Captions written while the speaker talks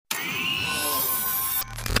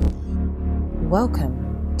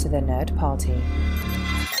Welcome to the Nerd Party.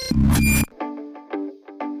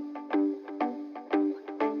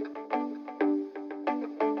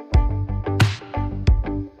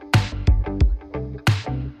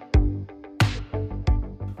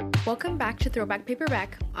 Welcome back to Throwback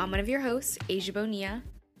Paperback. I'm one of your hosts, Asia Bonilla.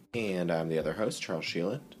 And I'm the other host, Charles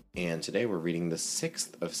Sheeland. And today we're reading the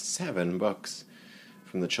 6th of 7 books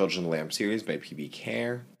from the Children of the Lamb series by P.B.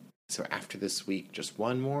 Care. So after this week, just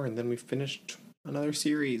one more, and then we've finished another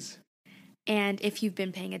series. And if you've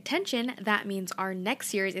been paying attention, that means our next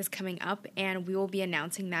series is coming up, and we will be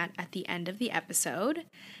announcing that at the end of the episode.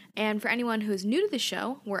 And for anyone who's new to the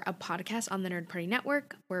show, we're a podcast on the Nerd Party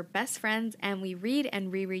Network. We're best friends, and we read and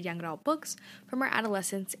reread young adult books from our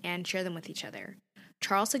adolescence and share them with each other.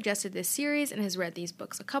 Charles suggested this series and has read these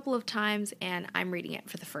books a couple of times, and I'm reading it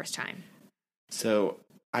for the first time. So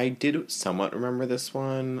I did somewhat remember this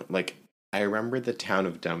one. I remember the town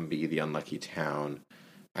of Dumby, the unlucky town.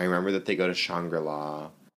 I remember that they go to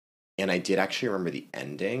Shangri-La. And I did actually remember the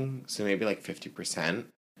ending, so maybe 50%.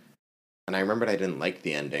 And I remembered I didn't like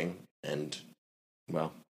the ending. And,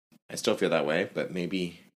 well, I still feel that way, but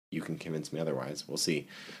maybe you can convince me otherwise. We'll see.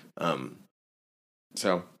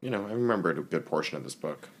 So, I remembered a good portion of this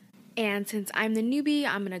book. And since I'm the newbie,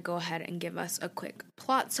 I'm going to go ahead and give us a quick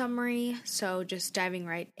plot summary. So just diving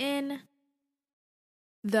right in.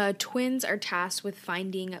 The twins are tasked with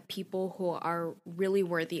finding people who are really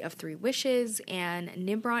worthy of 3 wishes, and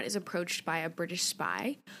Nimrod is approached by a British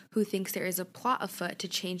spy who thinks there is a plot afoot to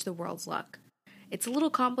change the world's luck. It's a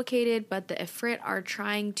little complicated, but the Ifrit are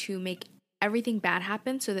trying to make everything bad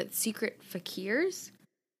happen so that secret fakirs, is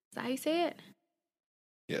that how you say it?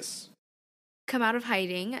 Yes. Come out of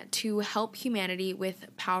hiding to help humanity with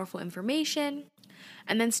powerful information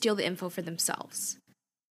and then steal the info for themselves.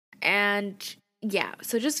 And yeah,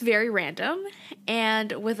 so just very random.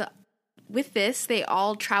 And with this, they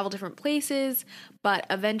all travel different places, but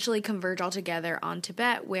eventually converge all together on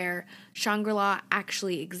Tibet, where Shangri-La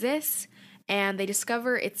actually exists, and they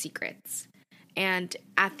discover its secrets. And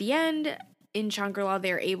at the end, in Shangri-La,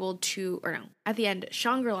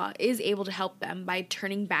 Shangri-La is able to help them by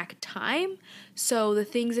turning back time. So the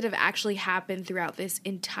things that have actually happened throughout this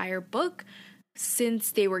entire book,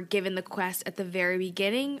 since they were given the quest at the very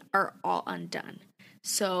beginning, are all undone.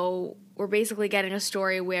 So we're basically getting a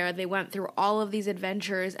story where they went through all of these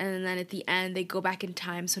adventures, and then at the end, they go back in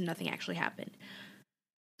time, so nothing actually happened.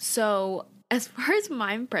 So as far as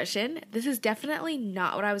my impression, this is definitely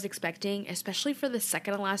not what I was expecting, especially for the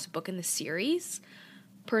second and last book in the series.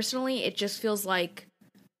 Personally, it just feels like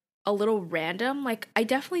a little random. I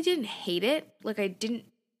definitely didn't hate it.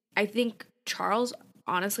 I think Charles,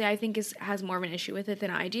 honestly, has more of an issue with it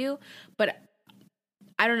than I do, but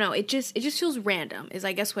I don't know. It just feels random, is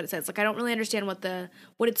I guess what it says. I don't really understand what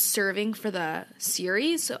it's serving for the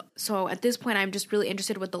series. So at this point, I'm just really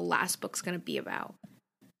interested in what the last book's going to be about.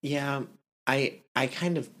 Yeah, I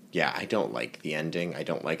don't like the ending. I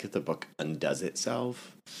don't like that the book undoes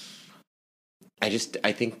itself. I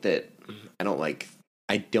think that I don't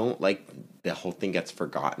like the whole thing gets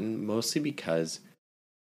forgotten, mostly because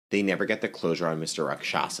they never get the closure on Mr.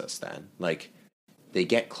 Rakshasas then. They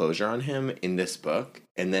get closure on him in this book,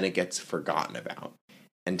 and then it gets forgotten about.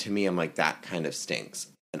 And to me, I'm like, that kind of stinks.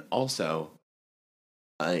 And also,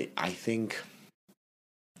 I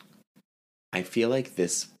feel like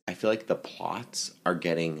the plots are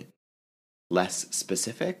getting less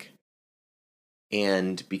specific,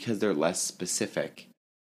 and because they're less specific,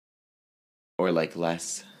 or they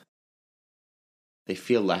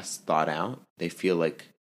feel less thought out. They feel like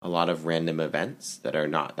a lot of random events that are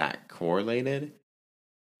not that correlated,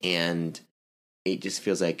 and it just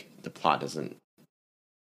feels like the plot doesn't.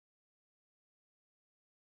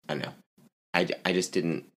 I don't know. I just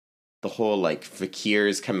didn't. The whole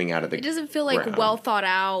fakirs coming out of the it doesn't feel ground. Well thought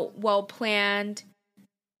out, well planned.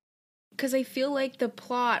 Because I feel like the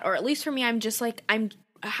plot, or at least for me, I'm just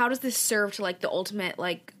how does this serve to the ultimate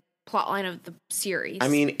plot line of the series? I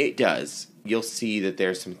mean, it does. You'll see that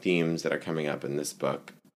there's some themes that are coming up in this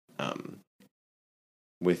book,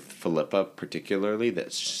 with Philippa particularly,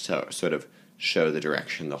 that sort of show the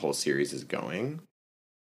direction the whole series is going.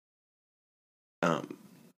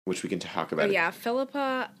 Which we can talk about. Oh, yeah,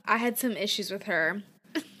 Philippa, I had some issues with her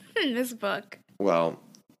in this book. Well,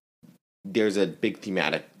 there's a big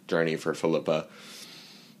thematic journey for Philippa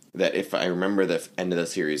that, if I remember the end of the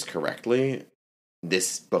series correctly,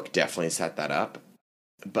 this book definitely set that up.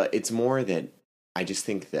 But it's more that I just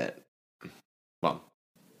think that, well,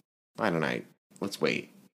 I don't know. Let's wait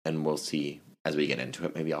and we'll see as we get into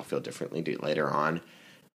it. Maybe I'll feel differently later on.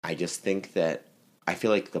 I just think that I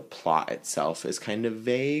feel like the plot itself is kind of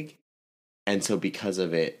vague, And so because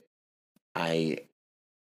of it, I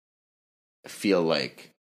feel like,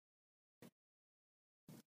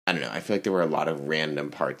 I don't know, I feel like there were a lot of random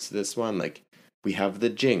parts to this one. Like, we have the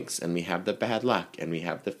jinx, and we have the bad luck, and we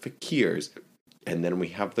have the fakirs, and then we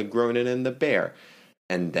have the Gronin and the bear,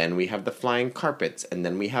 and then we have the flying carpets, and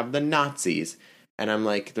then we have the Nazis. And I'm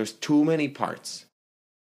like, there's too many parts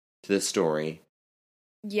to this story.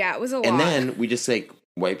 Yeah, it was a lot. And then we just like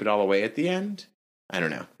wipe it all away at the end. I don't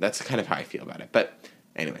know. That's kind of how I feel about it. But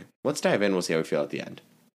anyway, let's dive in. We'll see how we feel at the end.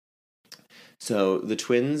 So the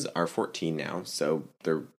twins are 14 now. So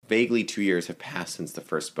they're vaguely 2 years have passed since the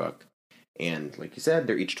first book. And like you said,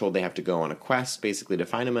 they're each told they have to go on a quest basically to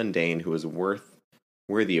find a mundane who is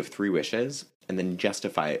worthy of 3 wishes and then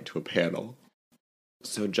justify it to a panel.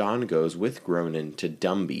 So John goes with Gronin to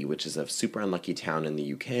Dumby, which is a super unlucky town in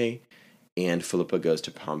the UK, and Philippa goes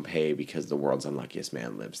to Pompeii because the world's unluckiest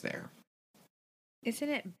man lives there. Isn't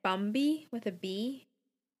it Bumby with a B?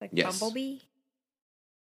 Like yes. Bumblebee?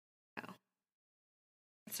 Oh.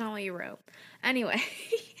 That's not what you wrote. Anyway.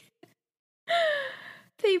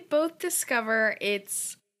 They both discover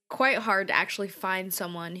it's quite hard to actually find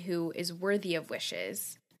someone who is worthy of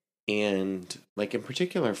wishes. And, like, in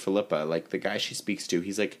particular, Philippa, like, the guy she speaks to,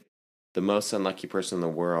 he's, like, the most unlucky person in the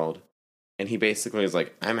world. And he basically is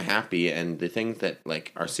like, I'm happy, and the things that,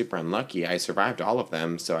 like, are super unlucky, I survived all of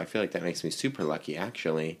them, so I feel like that makes me super lucky,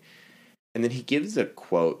 actually. And then he gives a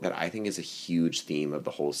quote that I think is a huge theme of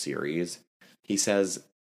the whole series. He says,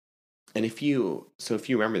 and if you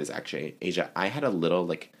remember this, actually, Asia, I had a little,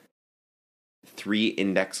 like, 3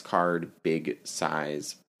 index card big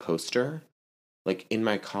size poster, like, in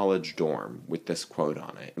my college dorm with this quote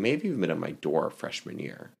on it. It may have even been on my door freshman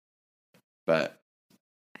year. But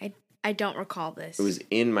I don't recall this. It was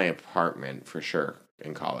in my apartment, for sure,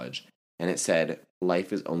 in college. And it said,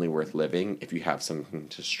 life is only worth living if you have something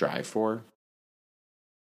to strive for.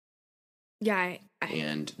 Yeah.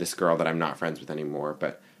 And this girl that I'm not friends with anymore,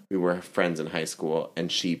 but we were friends in high school,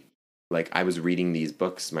 and she, like, I was reading these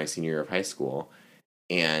books my senior year of high school,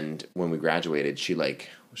 and when we graduated, she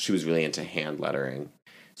was really into hand lettering.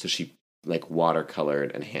 So she, like,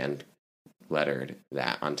 watercolored and hand lettered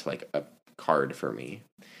that onto, like, a card for me.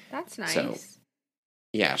 That's nice. So,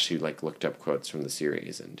 yeah, she, like, looked up quotes from the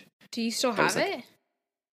series. And do you still have it?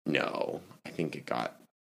 No. I think it got,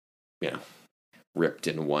 ripped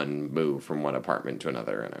in one move from one apartment to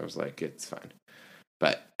another, and I was like, it's fine.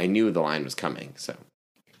 But I knew the line was coming, so.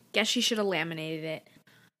 Guess you should have laminated it.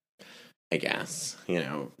 I guess,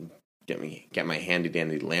 get my handy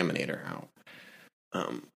dandy laminator out.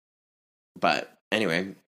 But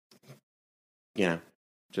anyway,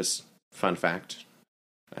 just fun fact.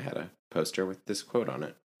 I had a poster with this quote on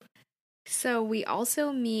it. So we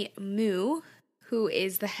also meet Moo, who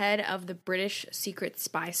is the head of the British Secret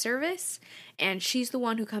Spy Service, and she's the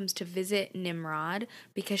one who comes to visit Nimrod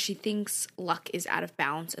because she thinks luck is out of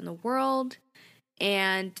balance in the world,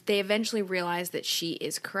 and they eventually realize that she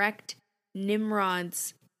is correct.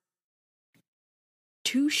 Nimrod's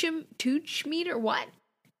Tuchmeter, what?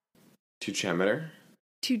 Tuchemeter,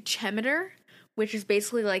 which is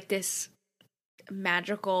basically like this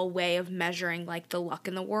magical way of measuring like the luck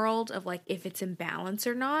in the world of like if it's in balance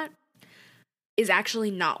or not, is actually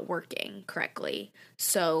not working correctly.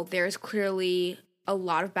 So there's clearly a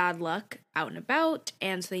lot of bad luck out and about,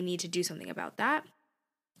 and so they need to do something about that.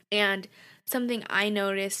 And something I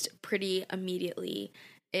noticed pretty immediately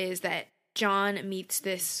is that John meets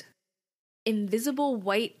this invisible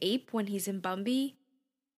white ape when he's in Bumby,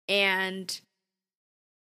 and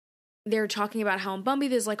they're talking about how in Bumby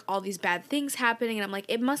there's like all these bad things happening, and I'm like,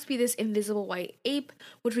 it must be this invisible white ape,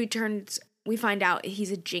 which we find out he's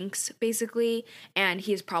a jinx basically, and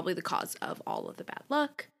he is probably the cause of all of the bad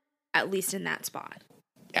luck, at least in that spot.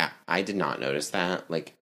 Yeah, I did not notice that.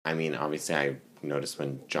 Like, I mean, obviously I noticed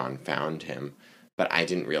when John found him, but I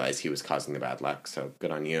didn't realize he was causing the bad luck, so good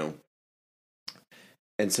on you.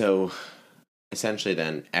 And so, essentially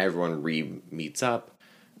then, everyone meets up,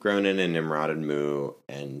 Gronin and Nimrod and Moo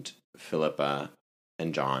and Philippa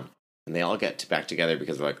and John, and they all get back together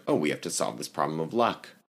because they're like, oh, we have to solve this problem of luck.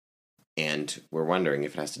 And we're wondering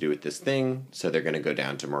if it has to do with this thing, so they're going to go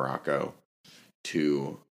down to Morocco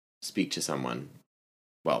to speak to someone.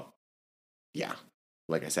 Well, yeah,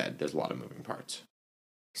 like I said, there's a lot of moving parts.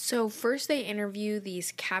 So first they interview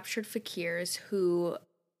these captured fakirs who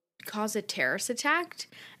cause a terrorist attack,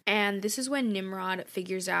 and this is when Nimrod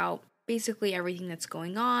figures out basically everything that's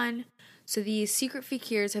going on. So these secret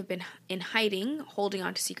fakirs have been in hiding, holding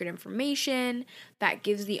on to secret information that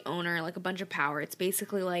gives the owner like a bunch of power. It's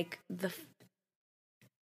basically like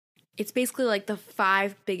it's basically like the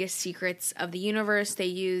 5 biggest secrets of the universe they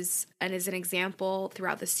use, and as an example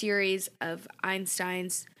throughout the series of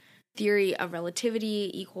Einstein's theory of relativity,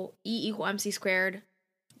 E equal mc squared.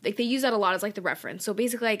 Like, they use that a lot as like the reference. So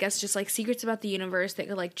basically, I guess just like secrets about the universe that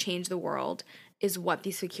could like change the world is what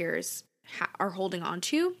these fakirs are holding on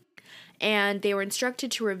to. And they were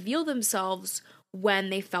instructed to reveal themselves when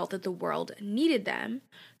they felt that the world needed them.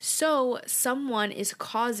 So someone is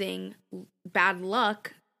causing bad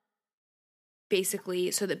luck,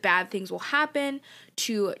 basically, so that bad things will happen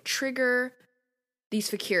to trigger these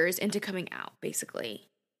fakirs into coming out, basically,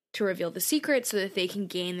 to reveal the secret so that they can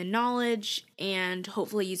gain the knowledge and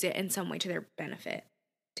hopefully use it in some way to their benefit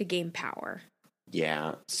to gain power.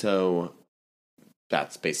 Yeah, so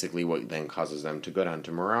that's basically what then causes them to go down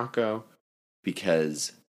to Morocco,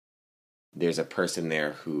 because there's a person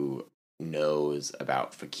there who knows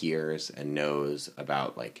about fakirs and knows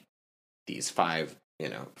about like these 5,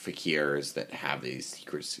 fakirs that have these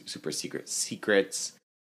super secret secrets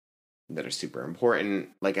that are super important.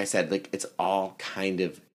 Like I said, like it's all kind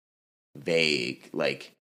of vague.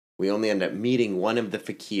 Like, we only end up meeting one of the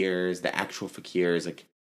fakirs, the actual fakirs. Like,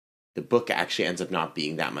 the book actually ends up not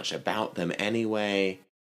being that much about them anyway.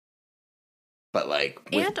 But like,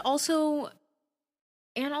 and also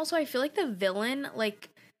I feel like the villain like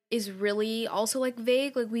is really also like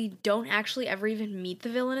vague. Like, we don't actually ever even meet the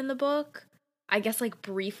villain in the book. I guess like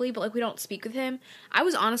briefly, but like we don't speak with him. I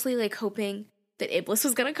was honestly like hoping that Iblis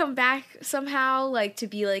was gonna come back somehow, like to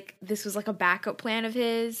be like this was like a backup plan of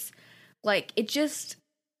his. Like, it just,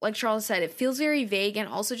 like Charles said, it feels very vague, and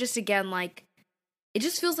also just again like it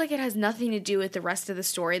just feels like it has nothing to do with the rest of the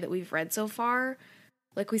story that we've read so far.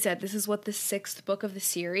 Like we said, this is what the 6th book of the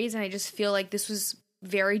series, and I just feel like this was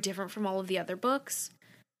very different from all of the other books.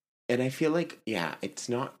 And I feel like, yeah, it's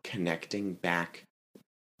not connecting back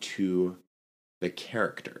to the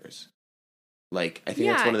characters. Like, I think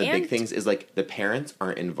that's one of the big things is, like, the parents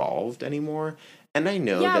aren't involved anymore. And I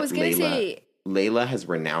know that Layla has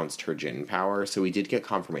renounced her Jinn power, so we did get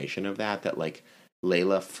confirmation of that, like,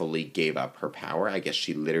 Layla fully gave up her power. I guess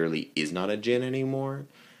she literally is not a Jinn anymore.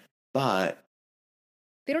 But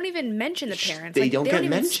they don't even mention the parents. They don't even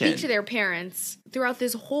mentioned. Speak to their parents throughout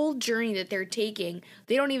this whole journey that they're taking.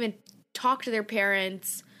 They don't even talk to their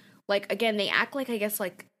parents. Like, again, they act like, I guess,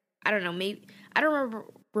 like, I don't know, maybe, I don't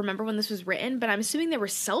remember when this was written, but I'm assuming there were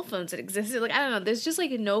cell phones that existed. Like, I don't know, there's just,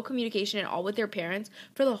 like, no communication at all with their parents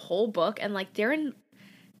for the whole book, and, like, they're in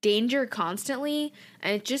danger constantly,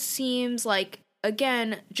 and it just seems like,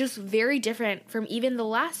 again, just very different from even the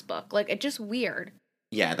last book. Like, it's just weird.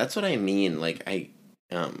 Yeah, that's what I mean. Like,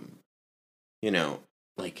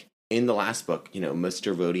 like, in the last book,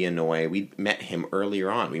 Mr. Vodianoy, we met him earlier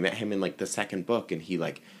on. We met him in, like, the 2nd book, and he,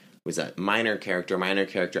 like, was a minor character,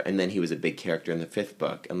 and then he was a big character in the 5th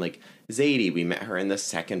book. And, like, Zadie, we met her in the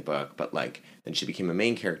 2nd book, but, like, then she became a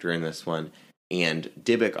main character in this one. And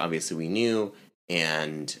Dybbuk, obviously, we knew,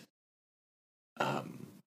 and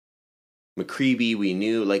McCreeby, we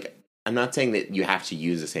knew. Like, I'm not saying that you have to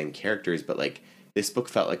use the same characters, but, like, this book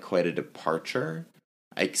felt like quite a departure.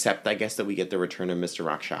 Except, I guess, that we get the return of Mr.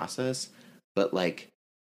 Rakshasas. But, like,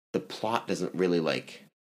 the plot doesn't really, like...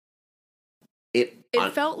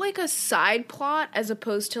 It felt like a side plot as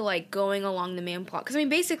opposed to, like, going along the main plot. Because, I mean,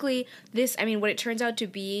 basically, what it turns out to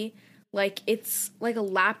be, like, it's, like, a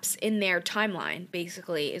lapse in their timeline,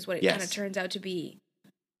 basically, is what it kind of turns out to be.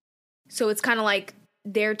 So it's kind of like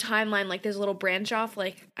their timeline, like, there's a little branch off,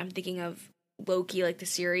 like, I'm thinking of Loki, like, the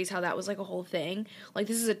series, how that was, like, a whole thing. Like,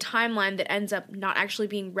 this is a timeline that ends up not actually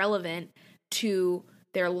being relevant to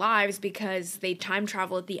their lives because they time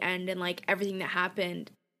travel at the end and, like, everything that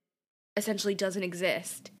happened essentially doesn't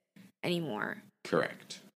exist anymore.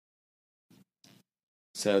 Correct.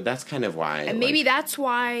 So that's kind of why... And maybe that's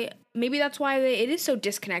why it is so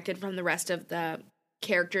disconnected from the rest of the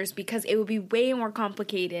characters, because it would be way more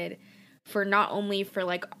complicated for not only for,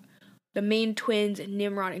 like, the main twins,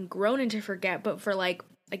 Nimrod and Gronin, to forget, but for, like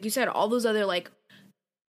you said, all those other, like,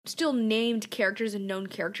 still named characters and known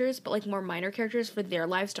characters, but, like, more minor characters for their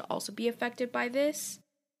lives to also be affected by this.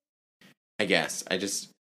 I guess.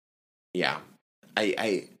 Yeah.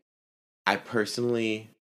 I personally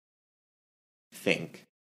think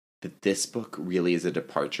that this book really is a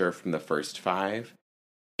departure from the first 5,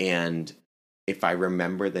 and if I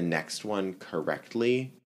remember the next one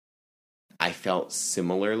correctly, I felt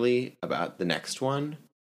similarly about the next one.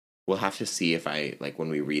 We'll have to see if I, like, when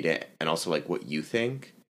we read it, and also, like, what you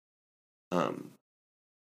think.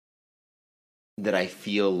 That I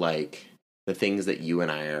feel like the things that you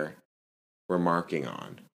and I are remarking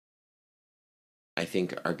on, I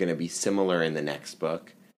think are going to be similar in the next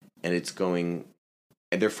book, and it's going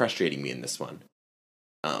they're frustrating me in this one.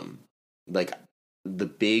 Like, the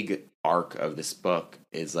big arc of this book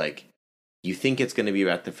is, like, you think it's going to be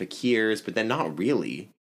about the fakirs, but then not really,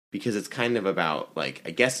 because it's kind of about, like,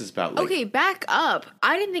 I guess it's about, like... Okay, back up.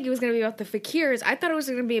 I didn't think it was going to be about the fakirs. I thought it was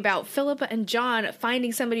going to be about Philippa and John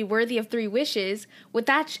finding somebody worthy of 3 wishes. What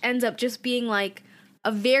that ends up just being, like,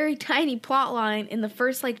 a very tiny plot line in the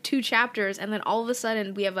first, like, 2 chapters, and then all of a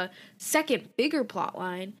sudden we have a second, bigger plot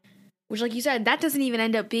line, which, like you said, that doesn't even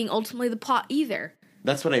end up being ultimately the plot either.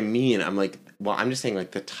 That's what I mean. I'm like, well, I'm just saying, like,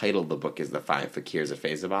 the title of the book is The 5 Fakirs of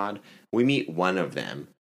Faizabad. We meet one of them,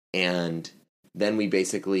 and then we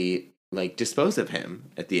basically, like, dispose of him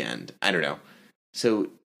at the end. I don't know. So,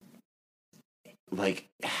 like,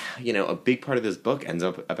 you know, a big part of this book ends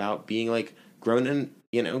up about being, like, grown and,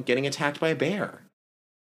 you know, getting attacked by a bear.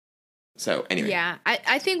 So, anyway. Yeah,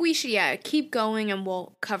 I think we should, keep going and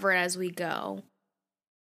we'll cover it as we go.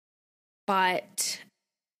 But...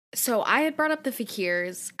 So I had brought up the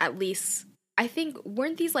fakirs, at least, I think,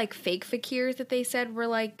 weren't these, like, fake fakirs that they said were,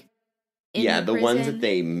 like, in the prison?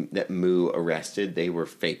 ones that Mu arrested, they were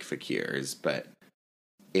fake fakirs, but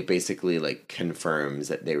it basically, like, confirms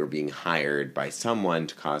that they were being hired by someone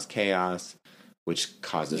to cause chaos, which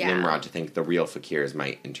causes Nimrod to think the real fakirs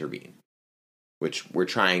might intervene. Which we're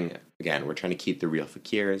trying to keep the real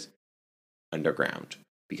fakirs underground,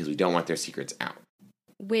 because we don't want their secrets out.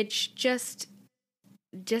 Which just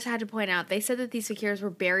had to point out, they said that these fakirs were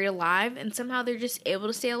buried alive, and somehow they're just able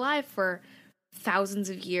to stay alive for thousands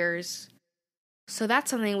of years. So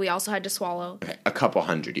that's something we also had to swallow. Okay, a couple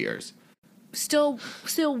hundred years. Still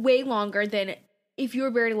way longer than if you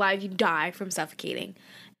were buried alive, you'd die from suffocating.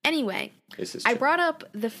 Anyway, I brought up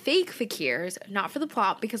the fake fakirs, not for the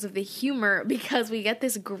plot, because of the humor, because we get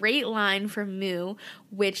this great line from Mu,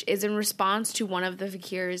 which is in response to one of the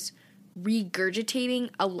fakirs regurgitating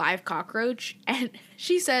a live cockroach, and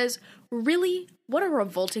she says, "Really? What a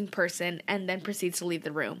revolting person," and then proceeds to leave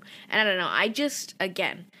the room. And I don't know, I just,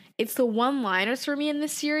 again, it's the one-liners for me in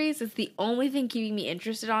this series. It's the only thing keeping me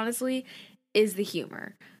interested, honestly, is the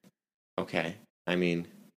humor. Okay. I mean,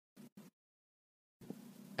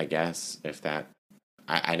 I guess if that...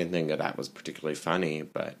 I didn't think that was particularly funny,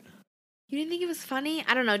 but... You didn't think it was funny?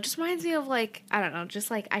 I don't know, it just reminds me of, like, I don't know,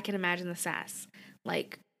 just like I can imagine the sass.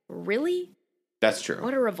 Like, really? That's true.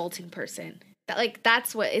 What a revolting person. That, like,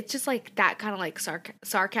 that's what, it's just like that kind of like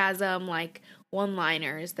sarcasm, like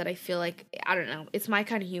one-liners that I feel like, I don't know, it's my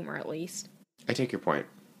kind of humor at least. I take your point.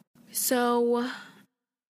 So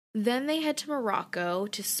then they head to Morocco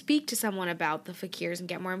to speak to someone about the fakirs and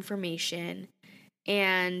get more information.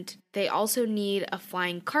 And they also need a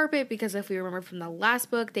flying carpet because if we remember from the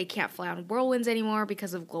last book, they can't fly on whirlwinds anymore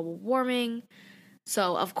because of global warming.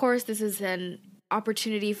 So, of course, this is an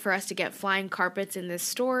opportunity for us to get flying carpets in this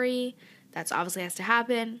story. That's obviously has to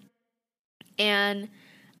happen. And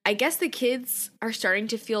I guess the kids are starting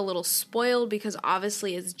to feel a little spoiled because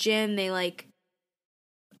obviously as Jinn, they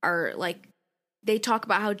they talk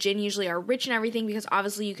about how Jinn usually are rich and everything because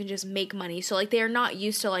obviously you can just make money. So, like, they are not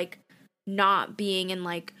used to, like, not being in,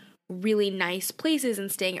 like, really nice places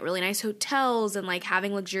and staying at really nice hotels and, like,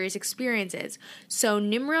 having luxurious experiences. So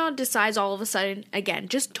Nimrod decides all of a sudden, again,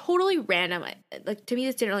 just totally random, like, to me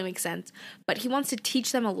this didn't really make sense, but he wants to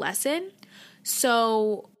teach them a lesson.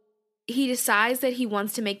 So he decides that he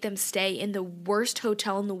wants to make them stay in the worst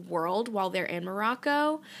hotel in the world while they're in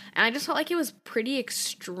Morocco. And I just felt like it was pretty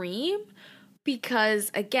extreme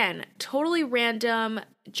because, again, totally random.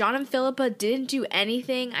 John and Philippa didn't do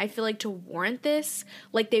anything, I feel like, to warrant this.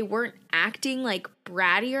 Like, they weren't acting, like,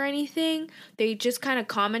 bratty or anything. They just kind of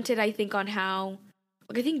commented, I think, on how...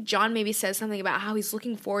 Like, I think John maybe says something about how he's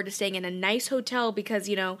looking forward to staying in a nice hotel because,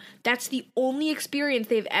 you know, that's the only experience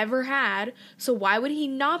they've ever had. So why would he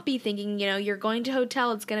not be thinking, you know, you're going to a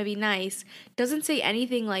hotel, it's going to be nice? Doesn't say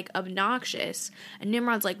anything, like, obnoxious. And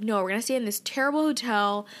Nimrod's like, no, we're going to stay in this terrible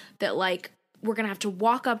hotel that, like... We're going to have to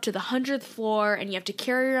walk up to the 100th floor and you have to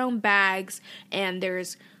carry your own bags and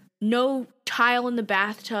there's no tile in the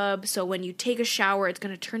bathtub. So when you take a shower, it's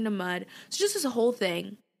going to turn to mud. So just as a whole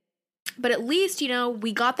thing. But at least, you know,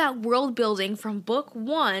 we got that world building from book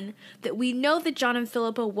 1 that we know that John and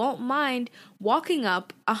Philippa won't mind walking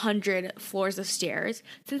up 100 floors of stairs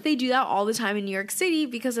since they do that all the time in New York City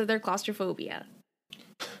because of their claustrophobia.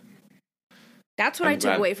 That's what I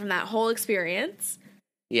took away from that whole experience.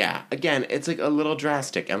 Yeah, again, it's, like, a little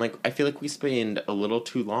drastic. And, like, I feel like we spend a little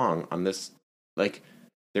too long on this. Like,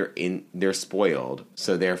 they're spoiled,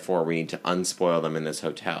 so therefore we need to unspoil them in this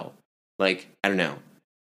hotel. Like, I don't know.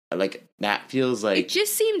 Like, that feels like... It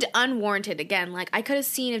just seemed unwarranted, again. Like, I could have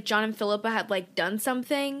seen if John and Philippa had, like, done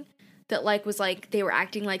something that, like, was, like, they were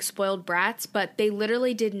acting like spoiled brats, but they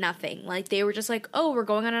literally did nothing. Like, they were just like, oh, we're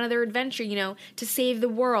going on another adventure, you know, to save the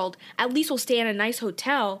world. At least we'll stay in a nice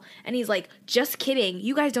hotel. And he's like, just kidding.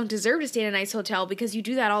 You guys don't deserve to stay in a nice hotel because you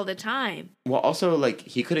do that all the time. Well, also, like,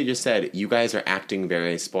 he could have just said, you guys are acting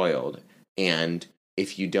very spoiled. And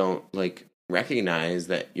if you don't, like, recognize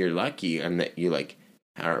that you're lucky and that you, like,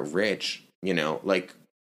 are rich, you know, like,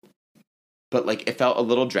 but, like, it felt a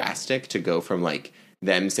little drastic to go from, like,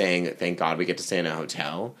 them saying, thank God we get to stay in a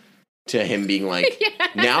hotel, to him being like, Yeah.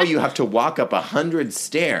 now you have to walk up 100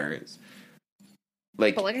 stairs.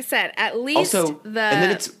 Like, But like I said, at least also, and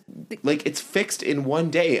then it's, like, it's fixed in one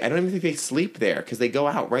day. I don't even think they sleep there, because they go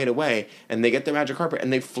out right away, and they get their magic carpet,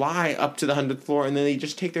 and they fly up to the 100th floor, and then they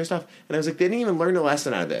just take their stuff. And I was like, they didn't even learn a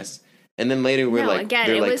lesson out of this. And then later we're like, again,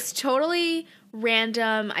 they're it like, was totally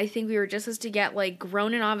random. I think we were just as to get, like,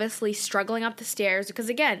 Ronan obviously struggling up the stairs because,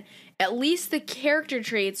 again, at least the character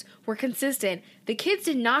traits were consistent. The kids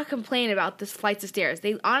did not complain about this flights of stairs.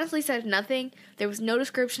 They honestly said nothing. There was no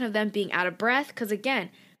description of them being out of breath because, again,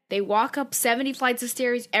 they walk up 70 flights of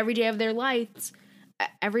stairs every day of their lives.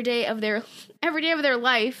 Every day of their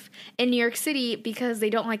life in New York City because they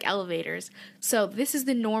don't like elevators. So this is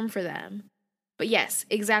the norm for them. But yes,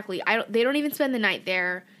 exactly. They don't even spend the night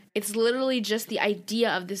there. It's literally just the idea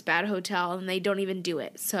of this bad hotel, and they don't even do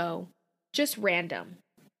it. So, just random.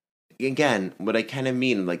 again, what I kind of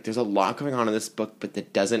mean, like, there's a lot going on in this book, but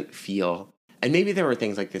that doesn't feel, and maybe there were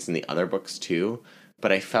things like this in the other books too,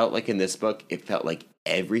 but I felt like in this book, it felt like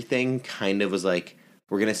everything kind of was like,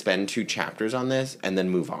 we're going to spend 2 chapters on this and then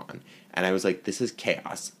move on. And I was like, this is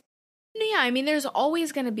chaos. Yeah, I mean, there's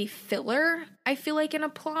always going to be filler, I feel like, in a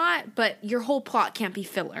plot, but your whole plot can't be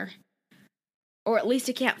filler. Or at least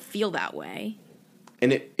it can't feel that way.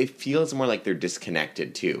 And it feels more like they're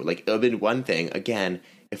disconnected, too. Like, it would have been one thing, again,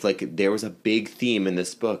 if, like, there was a big theme in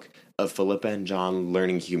this book of Philippa and John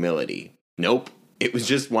learning humility. Nope. It was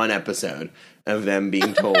just one episode of them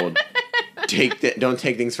being told, don't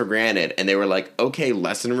take things for granted. And they were like, okay,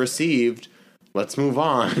 lesson received. Let's move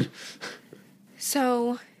on.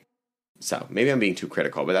 So, maybe I'm being too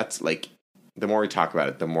critical, but that's, like, the more we talk about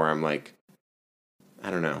it, the more I'm like, I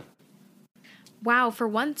don't know. wow, for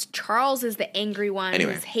once, Charles is the angry one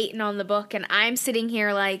who's hating on the book, and I'm sitting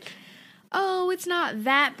here like, oh, it's not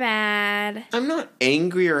that bad. I'm not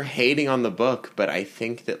angry or hating on the book, but I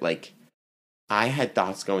think that, like, I had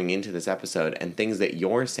thoughts going into this episode, and things that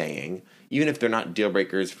you're saying, even if they're not deal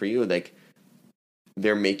breakers for you, like,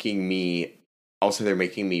 they're making me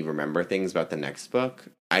remember things about the next book.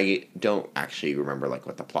 I don't actually remember, like,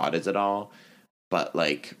 what the plot is at all, but,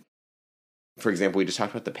 like, for example, we just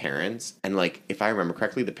talked about the parents, and, like, if I remember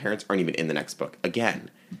correctly, the parents aren't even in the next book again.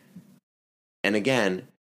 And again,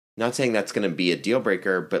 not saying that's going to be a deal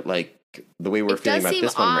breaker, but, like, the way we're feeling about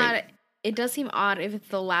this one, right? It does seem odd if it's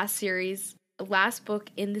the last book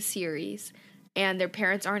in the series, and their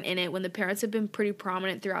parents aren't in it when the parents have been pretty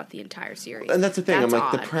prominent throughout the entire series. And that's the thing. That's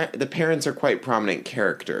I'm like, the parents are quite prominent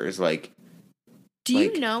characters. Like, do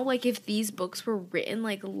you know, like, if these books were written,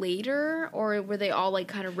 like, later, or were they all, like,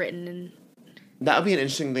 kind of written in... That would be an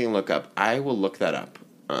interesting thing to look up. I will look that up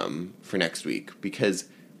for next week, because,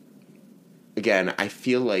 again, I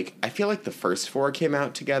feel like the first 4 came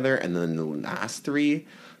out together and then the last 3,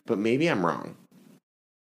 but maybe I'm wrong.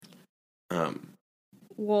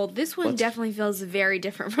 Well, this one definitely feels very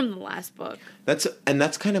different from the last book. That's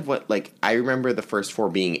kind of what, like, I remember the first 4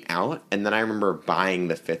 being out, and then I remember buying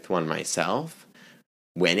the 5th one myself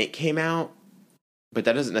when it came out, but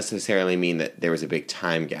that doesn't necessarily mean that there was a big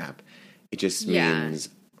time gap. It just means...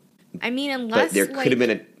 I mean, unless... There could have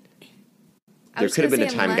been a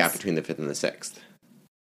time gap between the 5th and the 6th.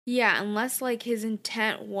 Yeah, unless, like, his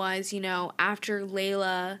intent was, you know, after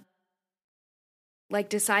Layla, like,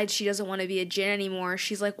 decides she doesn't want to be a djinn anymore,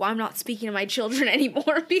 she's like, well, I'm not speaking to my children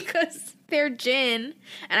anymore because they're djinn,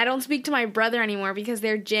 and I don't speak to my brother anymore because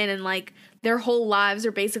they're djinn, and, like, their whole lives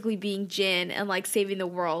are basically being djinn and, like, saving the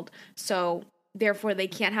world. So, therefore, they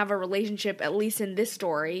can't have a relationship, at least in this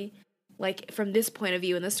story. Like, from this point of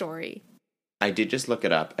view in the story. I did just look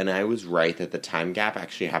it up, and I was right that the time gap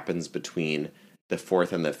actually happens between the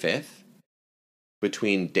 4th and the 5th,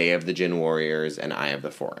 between Day of the Djinn Warriors and Eye of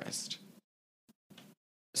the Forest.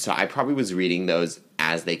 So I probably was reading those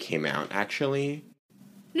as they came out, actually.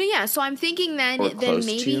 No, yeah, so I'm thinking then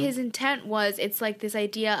maybe his intent was, it's like this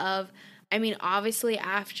idea of, I mean, obviously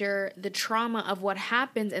after the trauma of what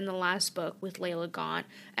happens in the last book with Layla gone,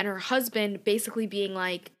 and her husband basically being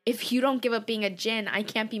like, if you don't give up being a djinn, I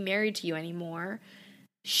can't be married to you anymore.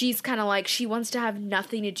 She's kind of like, she wants to have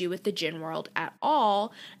nothing to do with the djinn world at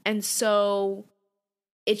all, and so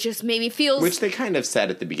it just maybe feels... Which they kind of said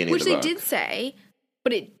at the beginning of the book. Which they did say,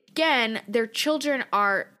 but again, their children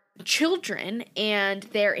are children, and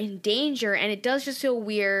they're in danger, and it does just feel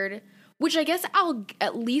weird, which I guess I'll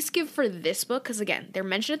at least give for this book, because again, they're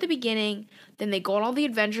mentioned at the beginning, then they go on all the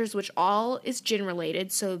adventures, which all is Jin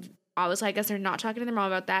related, so obviously I guess they're not talking to their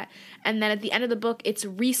mom about that, and then at the end of the book, it's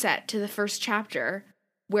reset to the first chapter,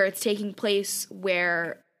 where it's taking place,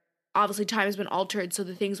 where obviously time has been altered, so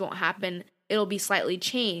the things won't happen, it'll be slightly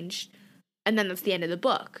changed, and then that's the end of the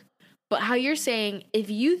book. But how you're saying, if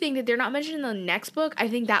you think that they're not mentioned in the next book, I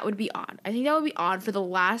think that would be odd. I think that would be odd for the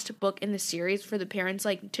last book in the series for the parents,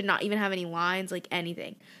 like, to not even have any lines, like,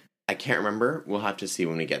 anything. I can't remember. We'll have to see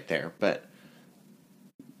when we get there. But,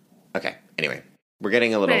 okay. Anyway, we're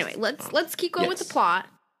getting a little... But anyway, let's keep going with the plot.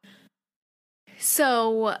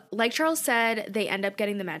 So, like Charles said, they end up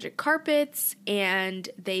getting the magic carpets, and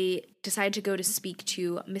they decide to go to speak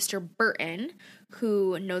to Mr. Burton,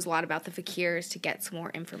 who knows a lot about the fakirs, to get some more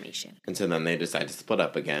information. And so then they decide to split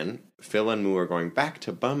up again. Phil and Moo are going back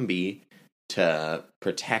to Bumby to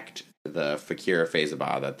protect the fakir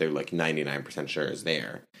Fezabah that they're like 99% sure is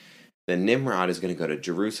there. Then Nimrod is going to go to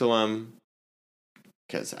Jerusalem,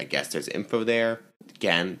 because I guess there's info there.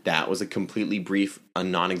 Again, that was a completely brief, a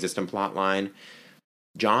non-existent plot line.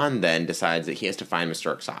 John then decides that he has to find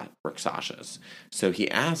Mr. Rakshasas. So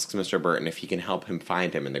he asks Mr. Burton if he can help him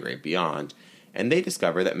find him in the Great Beyond. And they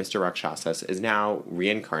discover that Mr. Rakshasas is now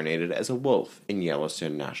reincarnated as a wolf in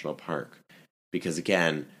Yellowstone National Park. Because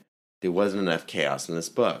again, there wasn't enough chaos in this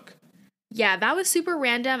book. Yeah, that was super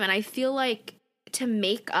random, and I feel like to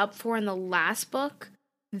make up for in the last book,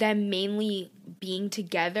 them mainly being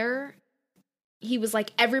together, he was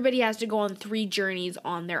like, everybody has to go on 3 journeys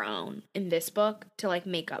on their own in this book to, like,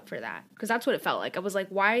 make up for that. Because that's what it felt like. I was like,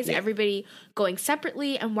 why is everybody going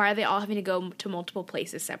separately, and why are they all having to go to multiple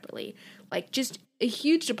places separately? Like, just a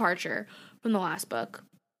huge departure from the last book.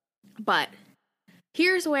 But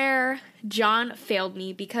here's where John failed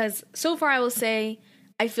me, because so far I will say,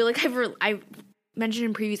 I feel like I've mentioned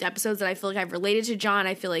in previous episodes that I feel like I've related to John.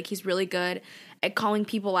 I feel like he's really good at calling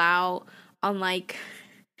people out on, like...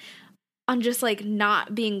 on just, like,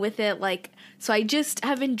 not being with it, like, so I just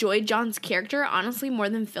have enjoyed John's character, honestly, more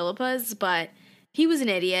than Philippa's, but he was an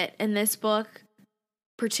idiot in this book,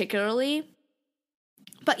 particularly,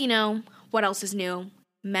 but, you know, what else is new?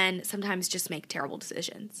 Men sometimes just make terrible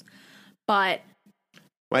decisions, but...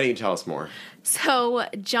 Why don't you tell us more? So,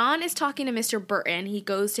 John is talking to Mr. Burton, he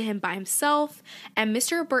goes to him by himself, and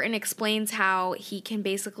Mr. Burton explains how he can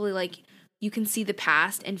basically, like, you can see the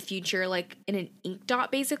past and future, like, in an ink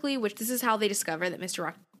dot, basically, which this is how they discover that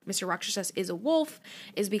Mr. Rakshasas is a wolf,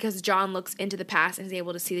 is because John looks into the past and is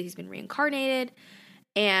able to see that he's been reincarnated.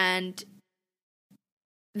 And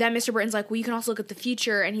then Mr. Burton's like, well, you can also look at the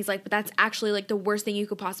future. And he's like, but that's actually, like, the worst thing you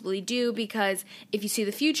could possibly do, because if you see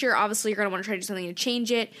the future, obviously you're going to want to try to do something to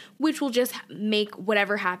change it, which will just make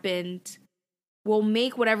whatever happened, will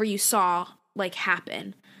make whatever you saw, like,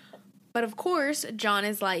 happen. But of course, John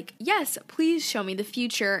is like, yes, please show me the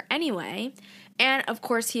future anyway. And of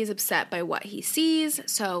course, he is upset by what he sees,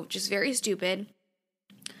 so just very stupid.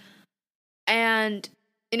 And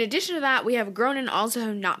in addition to that, we have Gronin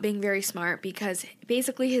also not being very smart, because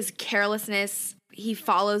basically his carelessness, he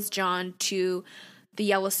follows John to the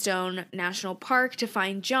Yellowstone National Park to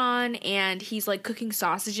find John, and he's like cooking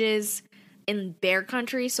sausages in bear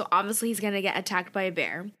country, so obviously he's going to get attacked by a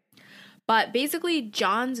bear. But basically,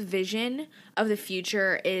 John's vision of the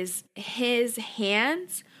future is his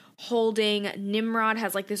hands holding Nimrod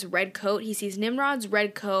has, like, this red coat. He sees Nimrod's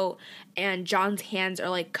red coat, and John's hands are,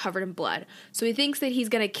 like, covered in blood. So he thinks that he's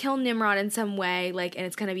going to kill Nimrod in some way, like, and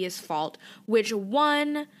it's going to be his fault. Which,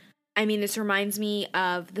 this reminds me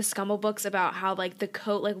of the Scummel books about how, like, the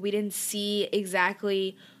coat, like, we didn't see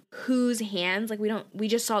exactly whose hands. Like, we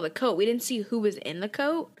just saw the coat. We didn't see who was in the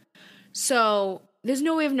coat. So... there's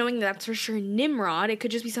no way of knowing that's for sure Nimrod. It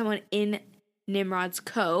could just be someone in Nimrod's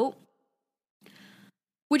coat.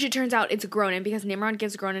 Which it turns out it's Gronin, because Nimrod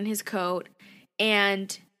gives Gronin his coat.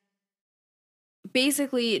 And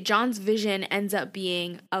basically, John's vision ends up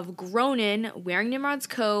being of Gronin wearing Nimrod's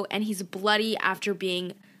coat, and he's bloody after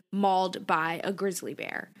being mauled by a grizzly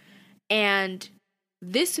bear. And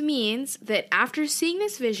this means that after seeing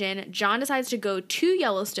this vision, John decides to go to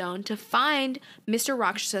Yellowstone to find Mr.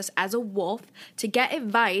 Rakshasas as a wolf to get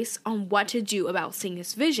advice on what to do about seeing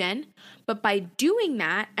this vision. But by doing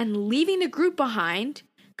that and leaving the group behind,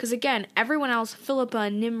 because again, everyone else, Philippa,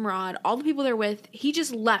 Nimrod, all the people they're with, he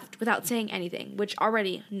just left without saying anything, which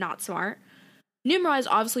already not smart. Nimrod is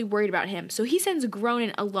obviously worried about him, so he sends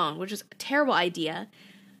Gronin alone, which is a terrible idea,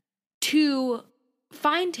 to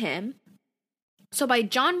find him. So by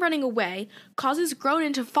John running away, causes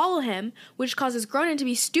Gronin to follow him, which causes Gronin to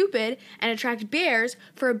be stupid and attract bears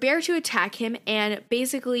for a bear to attack him and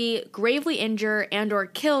basically gravely injure and or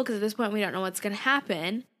kill, because at this point we don't know what's going to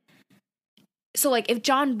happen. So, like, if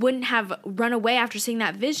John wouldn't have run away after seeing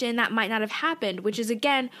that vision, that might not have happened, which is,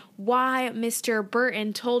 again, why Mr.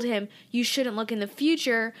 Burton told him you shouldn't look in the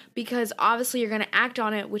future, because obviously you're going to act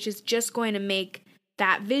on it, which is just going to make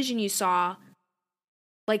that vision you saw,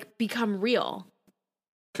 like, become real.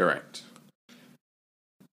 Correct.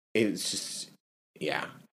 It's just, yeah.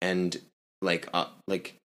 And, I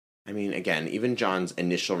mean, again, even John's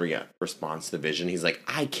initial response to the vision, he's like,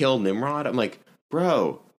 I killed Nimrod? I'm like,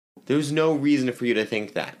 bro, there's no reason for you to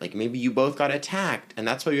think that. Like, maybe you both got attacked, and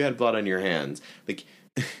that's why you had blood on your hands. Like,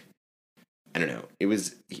 I don't know. It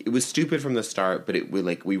was stupid from the start, but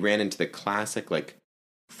we ran into the classic, like,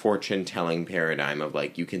 fortune-telling paradigm of,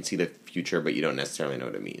 like, you can see the future, but you don't necessarily know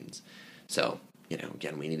what it means. So,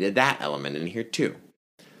 again, we needed that element in here, too.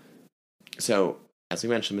 So, as we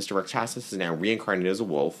mentioned, Mr. Rakshasas is now reincarnated as a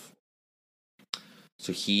wolf.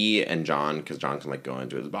 So he and John, because John can, like, go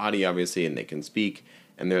into his body, obviously, and they can speak.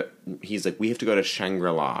 And he's like, we have to go to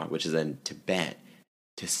Shangri-La, which is in Tibet,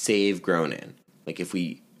 to save Gronin. Like, if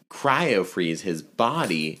we cryo-freeze his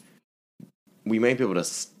body, we might be able to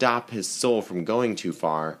stop his soul from going too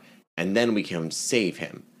far, and then we can save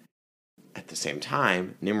him. At the same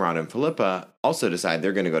time, Nimrod and Philippa also decide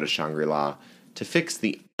they're going to go to Shangri-La to fix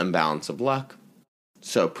the imbalance of luck.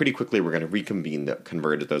 So pretty quickly, we're going to reconvene the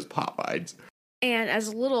converted those plot lines. And as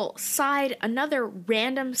a little side, another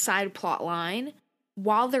random side plot line,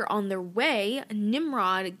 while they're on their way,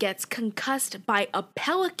 Nimrod gets concussed by a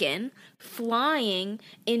pelican flying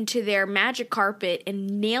into their magic carpet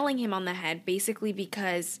and nailing him on the head, basically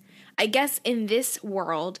because I guess in this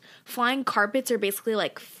world, flying carpets are basically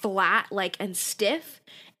like flat, like, and stiff.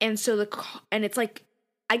 And so and it's like,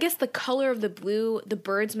 I guess the color of the blue, the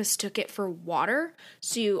birds mistook it for water.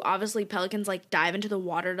 So obviously pelicans like dive into the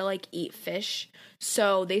water to like eat fish.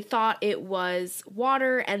 So they thought it was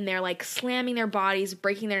water, and they're like slamming their bodies,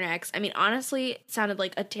 breaking their necks. I mean, honestly, it sounded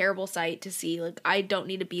like a terrible sight to see. Like, I don't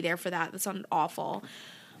need to be there for that. That sounded awful.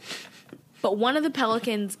 But one of the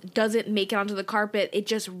pelicans doesn't make it onto the carpet. It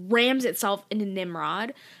just rams itself into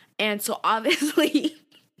Nimrod. And so obviously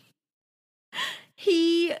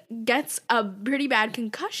he gets a pretty bad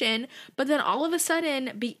concussion, but then all of a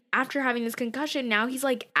sudden, after having this concussion, now he's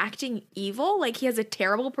like acting evil. Like, he has a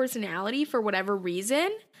terrible personality for whatever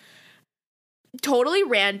reason. Totally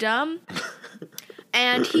random.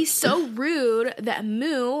 And he's so rude that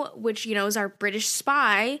Moo, which, is our British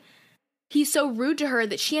spy, he's so rude to her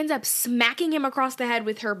that she ends up smacking him across the head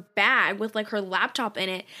with her bag with like her laptop in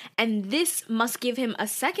it. And this must give him a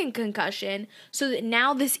second concussion, so that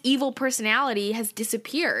now this evil personality has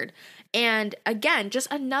disappeared. And again, just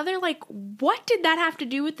another like, what did that have to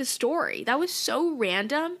do with the story? That was so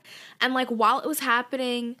random. And like, while it was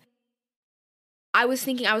happening, I was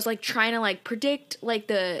like trying to like predict like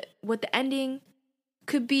what the ending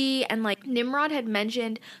could be, and like Nimrod had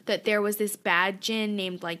mentioned that there was this bad jinn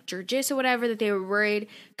named like Jurgis or whatever that they were worried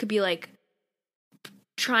could be like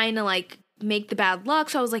trying to like make the bad luck.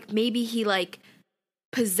 So I was like, maybe he like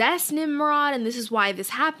possessed Nimrod and this is why this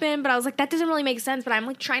happened. But I was like, that doesn't really make sense. But I'm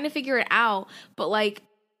like trying to figure it out. But like,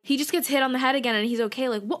 he just gets hit on the head again and he's okay.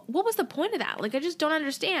 Like, what was the point of that? Like, I just don't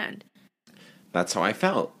understand. That's how I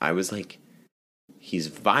felt. I was like, he's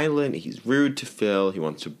violent, he's rude to Phil, he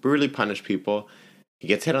wants to brutally punish people. He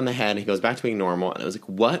gets hit on the head, and he goes back to being normal, and I was like,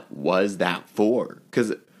 what was that for?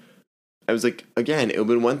 Because I was like, again, it would have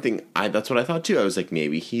been one thing, that's what I thought too. I was like,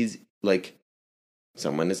 maybe he's, like,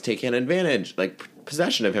 someone is taking advantage, like,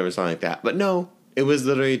 possession of him or something like that. But no, it was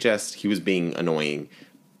literally just, he was being annoying,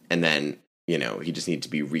 and then, he just needed to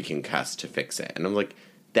be reconcussed to fix it. And I'm like,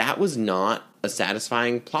 that was not a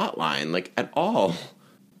satisfying plot line, like, at all.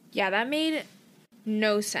 Yeah, that made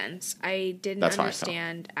no sense. I didn't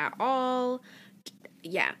understand at all.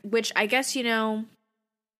 Yeah, which I guess,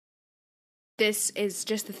 this is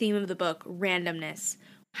just the theme of the book, randomness.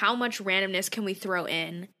 How much randomness can we throw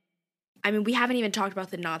in? I mean, we haven't even talked about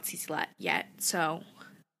the Nazis yet, so.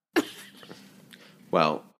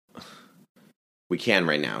 Well, we can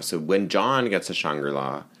right now. So when John gets to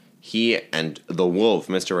Shangri-La, he and the wolf,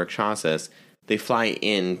 Mr. Rakshasas, they fly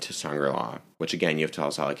into Shangri-La, which again, you have to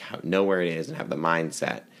also know where it is and have the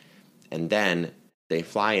mindset. And then they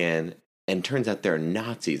fly in, and turns out there are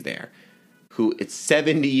Nazis there, who it's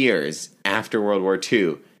 70 years after World War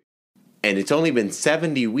II, and it's only been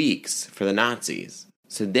 70 weeks for the Nazis.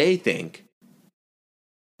 So they think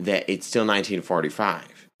that it's still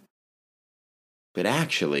 1945. But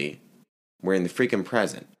actually, we're in the freaking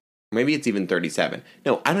present. Maybe it's even 37.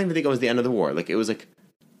 No, I don't even think it was the end of the war. Like, it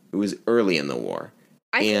was early in the war.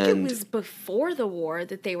 I think it was before the war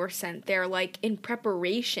that they were sent there, like, in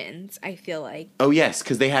preparations, I feel like. Oh, yes,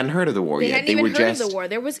 because they hadn't heard of the war yet. They hadn't even heard of the war.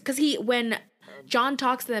 There was, because when John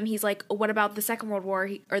talks to them, he's like, what about the Second World War,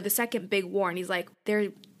 or the second big war? And he's like,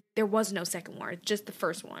 there was no second war, just the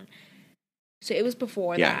first one. So it was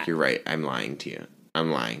before that. Yeah, you're right. I'm lying to you.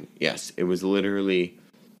 I'm lying. Yes, it was literally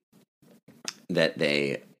that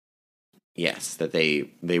they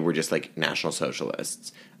were just like National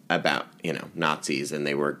Socialists about, Nazis, and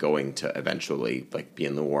they were going to eventually like be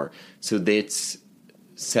in the war. So it's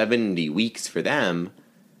 70 weeks for them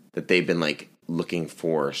that they've been like looking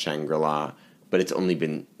for Shangri-La, but it's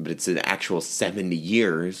an actual 70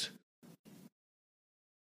 years.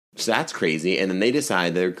 So that's crazy. And then they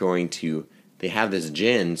decide they have this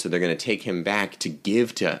djinn, so they're going to take him back to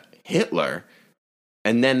give to Hitler.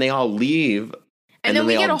 And then they all leave. And then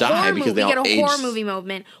we get a horror movie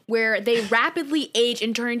moment where they rapidly age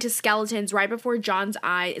and turn into skeletons right before John's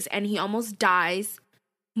eyes, and he almost dies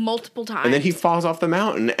multiple times. And then he falls off the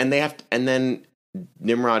mountain, and then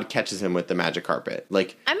Nimrod catches him with the magic carpet.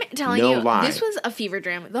 Like, I'm telling you, this was a fever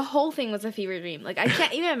dream. The whole thing was a fever dream. Like, I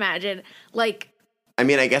can't even imagine. Like, I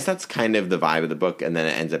mean, I guess that's kind of the vibe of the book, and then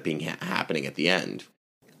it ends up being happening at the end.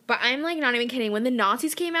 But I'm like not even kidding. When the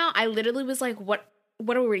Nazis came out, I literally was like, "What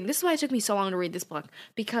are we reading?" This is why it took me so long to read this book,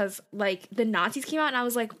 because like the Nazis came out and I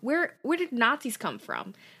was like, where did Nazis come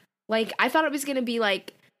from? Like, I thought it was gonna be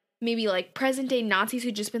like maybe like present day Nazis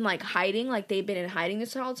who'd just been like hiding, like they've been in hiding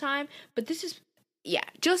this whole time. But this is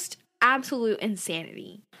just absolute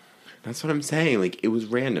insanity. That's what I'm saying. Like, it was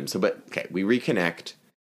random. So, but okay, we reconnect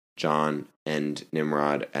John and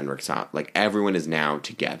Nimrod and Rexat. Like, everyone is now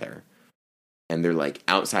together, and they're like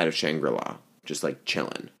outside of Shangri-La, just like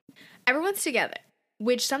chilling. Everyone's together.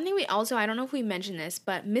 Which, something we also, I don't know if we mentioned this,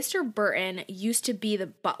 but Mr. Burton used to be the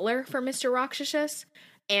butler for Mr. Rakshasas.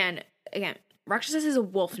 And, again, Rakshasas is a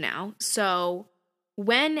wolf now. So,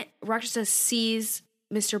 when Rakshasas sees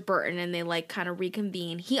Mr. Burton and they, like, kind of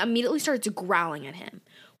reconvene, he immediately starts growling at him.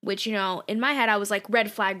 Which, in my head, I was like,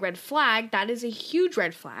 red flag, red flag. That is a huge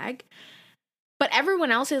red flag. But everyone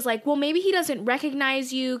else is like, well, maybe he doesn't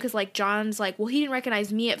recognize you. Because, like, John's like, well, he didn't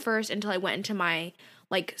recognize me at first until I went into my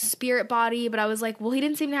like spirit body. But I was like, well, he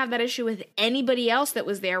didn't seem to have that issue with anybody else that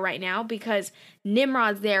was there right now, because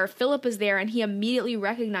Nimrod's there, Philip is there, and he immediately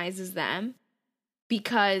recognizes them.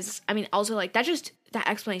 Because, I mean, also like that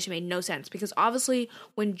explanation made no sense, because obviously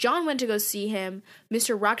when John went to go see him,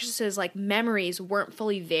 Mr. Rakshas's like memories weren't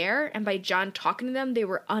fully there, and by John talking to them, they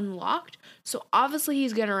were unlocked. So obviously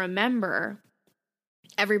he's gonna remember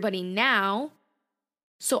everybody now.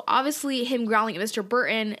 So obviously him growling at Mr.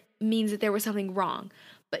 Burton means that there was something wrong.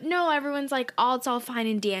 But no, everyone's like, it's all fine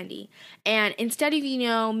and dandy. And instead of,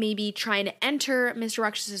 maybe trying to enter Mr.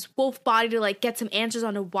 Rakshas's wolf body to like get some answers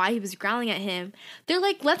on why he was growling at him, they're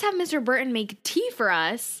like, let's have Mr. Burton make tea for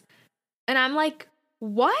us. And I'm like,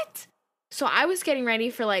 what? So I was getting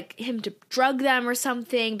ready for like him to drug them or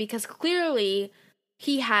something, because clearly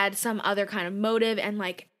he had some other kind of motive and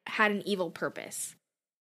like had an evil purpose.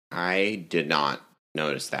 I did not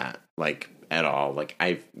notice that, like, at all. Like,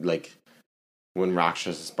 when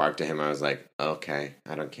Rakshasa spoke to him, I was like, okay,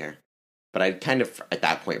 I don't care. But I'd kind of, at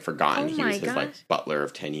that point, forgotten he was his, like, butler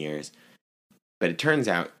of 10 years. But it turns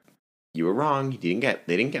out, you were wrong. They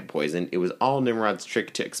didn't get poisoned. It was all Nimrod's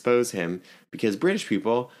trick to expose him, because British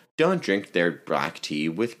people don't drink their black tea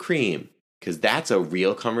with cream. Because that's a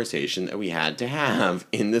real conversation that we had to have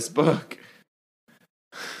in this book.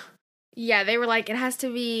 Yeah, they were like, it has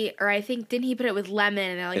to be, or I think, didn't he put it with lemon?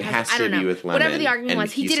 And they're like, it has to be with lemon. Whatever the argument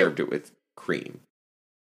was, he served it with cream.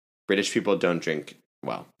 British people don't drink,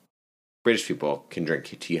 well, British people can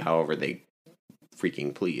drink tea however they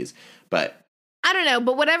freaking please. But I don't know,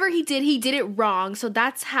 but whatever he did it wrong. So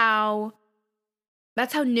that's how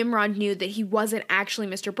Nimrod knew that he wasn't actually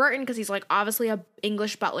Mr. Burton, because he's like, obviously a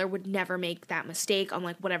English butler would never make that mistake on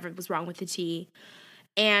like whatever was wrong with the tea.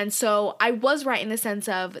 And so I was right in the sense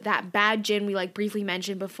of that bad djinn we like briefly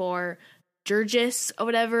mentioned before, Durgis or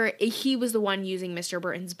whatever, he was the one using Mr.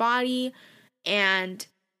 Burton's body. And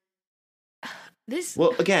this,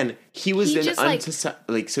 well, again, he was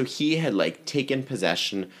so he had like taken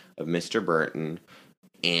possession of Mr. Burton,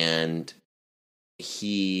 and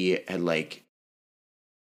he had like,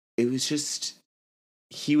 it was just,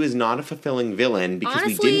 he was not a fulfilling villain, because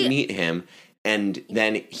we didn't meet him. And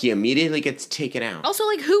then he immediately gets taken out. Also,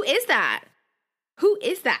 like, who is that? Who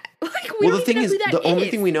is that? Like, the thing is, the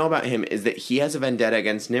only thing we know about him is that he has a vendetta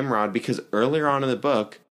against Nimrod, because earlier on in the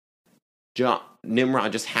book,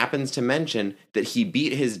 Nimrod just happens to mention that he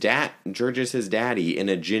beat his Georges' daddy in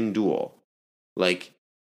a djinn duel. Like,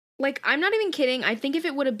 I'm not even kidding. I think if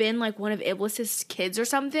it would have been, like, one of Iblis's kids or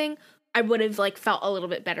something, I would have, like, felt a little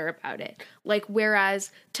bit better about it. Like,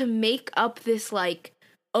 whereas to make up this, like,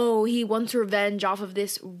 oh, he wants revenge off of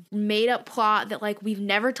this made-up plot that, like, we've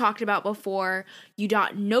never talked about before. You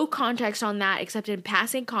got no context on that except in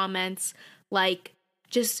passing comments. Like,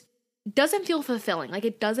 just doesn't feel fulfilling. Like,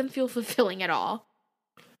 it doesn't feel fulfilling at all.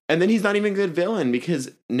 And then he's not even a good villain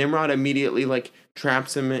because Nimrod immediately, like,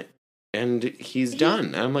 traps him and he's done.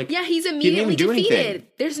 And I'm like, yeah, he's immediately do defeated. anything.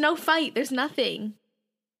 There's no fight. There's nothing.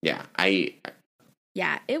 Yeah,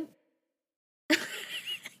 Yeah, it...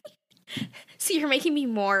 See, you're making me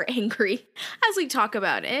more angry as we talk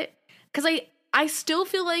about it. Because I still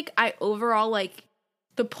feel like I overall, like,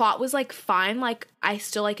 the plot was, like, fine. Like, I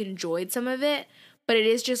still, like, enjoyed some of it. But it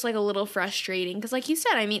is just, like, a little frustrating. Because, like you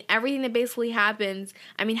said, I mean, everything that basically happens,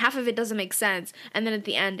 I mean, half of it doesn't make sense. And then at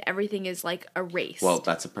the end, everything is, like, erased. Well,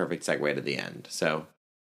 that's a perfect segue to the end. So,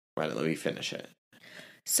 why don't we finish it?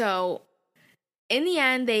 So, in the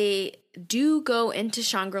end, they do go into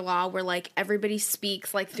Shangri-La where, like, everybody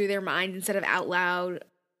speaks, like, through their mind instead of out loud.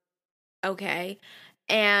 Okay.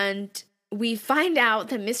 And we find out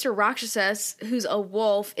that Mr. Rakshasas, who's a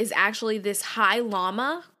wolf, is actually this high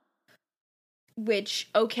llama, which,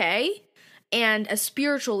 okay. And a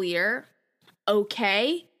spiritual leader,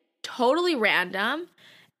 okay. Totally random.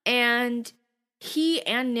 And he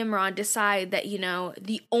and Nimrod decide that, you know,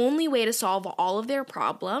 the only way to solve all of their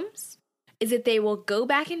problems is that they will go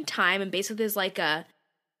back in time, and basically there's like a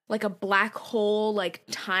black hole, like,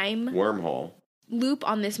 time wormhole loop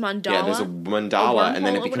on this mandala. Yeah, there's a mandala, and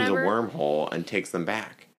then it becomes a whatever. wormhole and takes them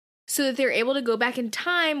back. So that they're able to go back in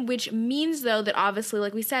time, which means, though, that obviously,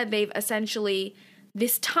 like we said, they've essentially,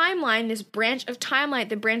 this timeline, this branch of timeline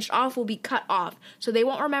that branched off will be cut off. So they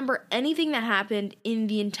won't remember anything that happened in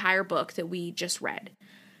the entire book that we just read.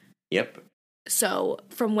 Yep. So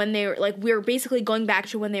from when they were, like, we were basically going back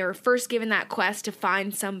to when they were first given that quest to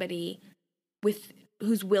find somebody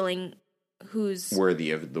who's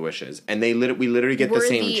worthy of the wishes. And we literally get the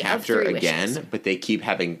same chapter again, wishes. But they keep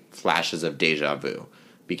having flashes of deja vu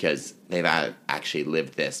because they've actually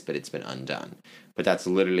lived this, but it's been undone. But that's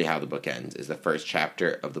literally how the book ends, is the first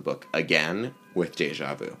chapter of the book again with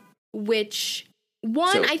deja vu. Which,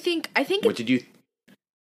 one, so, I think what did you...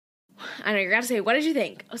 I know, you're going to say, what did you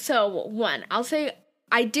think? So, one, I'll say,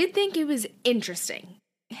 I did think it was interesting.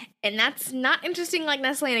 And that's not interesting, like,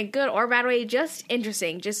 necessarily in a good or bad way, just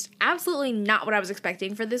interesting. Just absolutely not what I was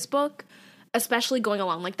expecting for this book, especially going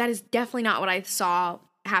along. Like, that is definitely not what I saw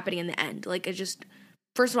happening in the end. Like, I just,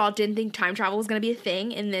 first of all, didn't think time travel was going to be a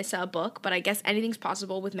thing in this book, but I guess anything's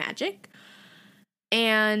possible with magic.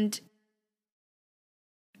 And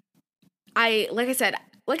like I said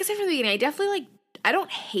from the beginning, I definitely, like, I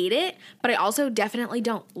don't hate it, but I also definitely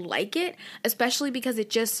don't like it, especially because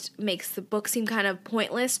it just makes the book seem kind of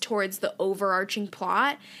pointless towards the overarching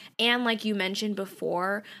plot. And like you mentioned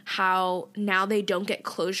before, how now they don't get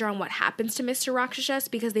closure on what happens to Mr. Rakshasas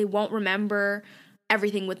because they won't remember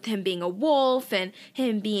everything with him being a wolf and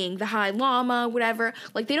him being the High Llama, whatever.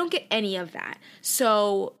 Like, they don't get any of that.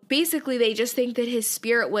 So basically they just think that his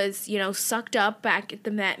spirit was, you know, sucked up back at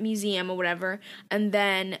the Met Museum or whatever, and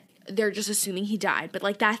then they're just assuming he died, but,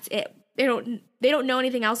 like, that's it. They don't know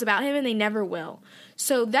anything else about him, and they never will.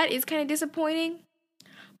 So that is kind of disappointing.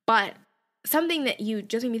 But something that you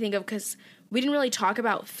just made me think of, because we didn't really talk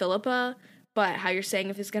about Philippa, but how you're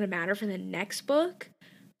saying if it's going to matter for the next book.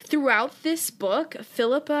 Throughout this book,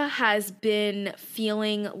 Philippa has been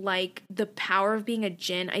feeling like the power of being a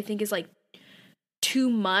djinn, I think, is, like,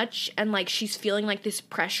 too much, and, like, she's feeling, like, this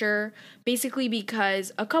pressure, basically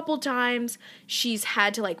because a couple times she's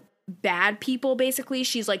had to, like, bad people, basically,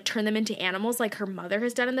 she's, like, turned them into animals like her mother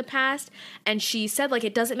has done in the past, and she said, like,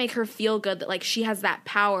 it doesn't make her feel good that, like, she has that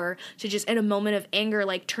power to just in a moment of anger,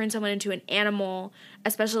 like, turn someone into an animal,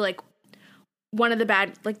 especially, like, one of the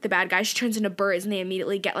bad guys, she turns into birds and they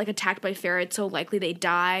immediately get, like, attacked by ferrets, so likely they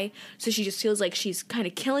die, so she just feels like she's kind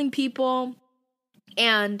of killing people.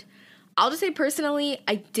 And I'll just say personally,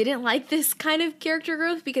 I didn't like this kind of character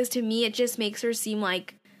growth because to me it just makes her seem,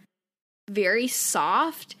 like, very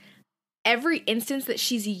soft. Every instance that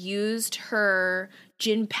she's used her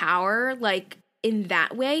djinn power, like, in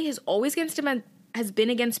that way has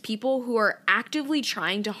been against people who are actively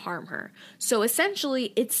trying to harm her. So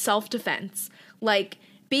essentially, it's self-defense. Like,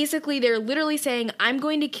 basically, they're literally saying, I'm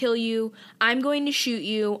going to kill you, I'm going to shoot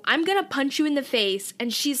you, I'm going to punch you in the face,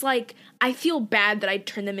 and she's like, I feel bad that I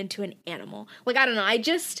turned them into an animal. Like, I don't know,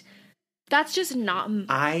 that's just not...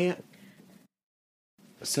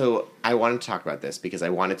 So I wanted to talk about this because I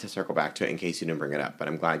wanted to circle back to it in case you didn't bring it up, but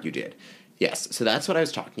I'm glad you did. Yes, so that's what I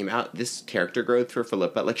was talking about. This character growth for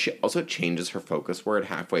Philippa, like she also changes her focus word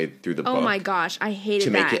halfway through the book. Oh my gosh, I hated to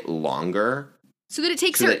that. make it longer. So that it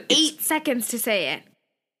takes her 8 seconds to say it.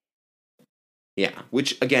 Yeah,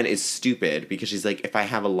 which again is stupid because she's like, if I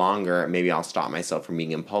have a longer, maybe I'll stop myself from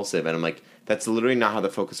being impulsive. And I'm like, that's literally not how the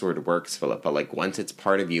focus word works, Philippa. Like once it's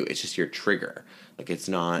part of you, it's just your trigger. Like it's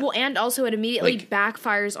not. Well, and also it immediately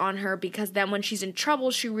backfires on her because then when she's in trouble,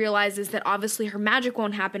 she realizes that obviously her magic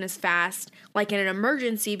won't happen as fast, like in an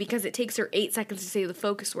emergency, because it takes her 8 seconds to say the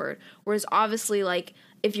focus word. Whereas obviously, like,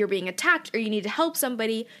 if you're being attacked or you need to help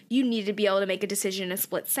somebody, you need to be able to make a decision in a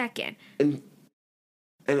split second. And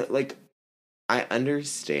like, I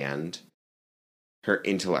understand her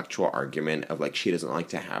intellectual argument of like she doesn't like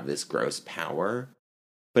to have this gross power,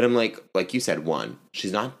 but I'm like you said, one,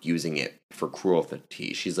 she's not using it for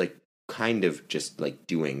cruelty. She's like kind of just like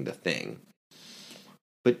doing the thing.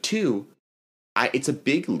 But two, it's a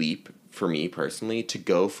big leap for me personally to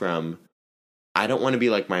go from I don't want to be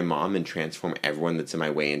like my mom and transform everyone that's in my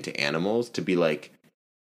way into animals to be like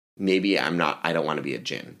maybe I don't want to be a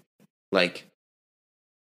djinn. Like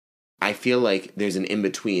I feel like there's an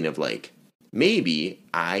in-between of like, maybe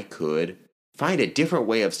I could find a different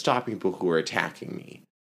way of stopping people who are attacking me.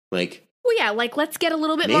 Like, well, yeah, like let's get a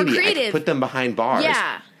little bit more creative. Maybe I could put them behind bars.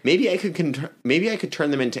 Yeah. Maybe I could turn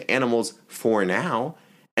them into animals for now,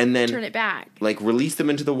 and then turn it back. Like release them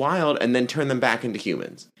into the wild, and then turn them back into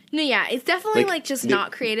humans. No, yeah, it's definitely like just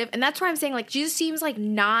not creative, and that's why I'm saying like Jesus seems like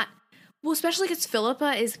not. Well, especially because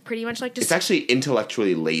Philippa is pretty much like just. It's actually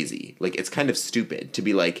intellectually lazy. Like it's kind of stupid to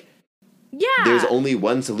be like. Yeah. There's only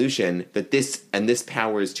one solution that this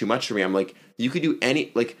power is too much for me. I'm like, you could do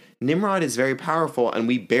like Nimrod is very powerful and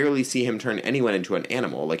we barely see him turn anyone into an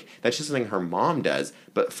animal. Like that's just something her mom does,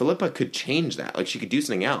 but Philippa could change that. Like she could do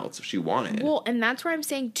something else if she wanted. Well, and that's where I'm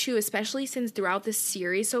saying too, especially since throughout this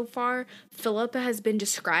series so far, Philippa has been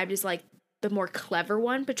described as like the more clever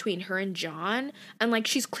one between her and John. And like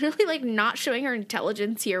she's clearly like not showing her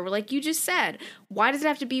intelligence here. We're like you just said, why does it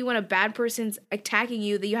have to be when a bad person's attacking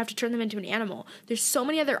you that you have to turn them into an animal? There's so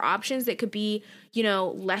many other options that could be, you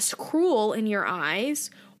know, less cruel in your eyes.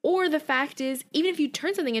 Or the fact is, even if you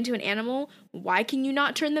turn something into an animal, why can you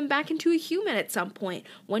not turn them back into a human at some point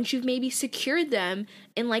once you've maybe secured them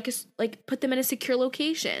in like put them in a secure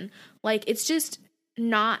location? Like it's just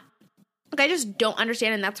not. Like, I just don't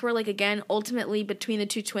understand, and that's where, like, again, ultimately, between the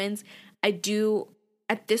two twins, I do,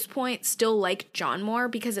 at this point, still like John more,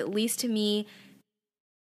 because at least to me,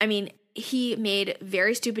 I mean, he made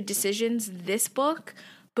very stupid decisions this book,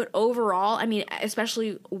 but overall, I mean,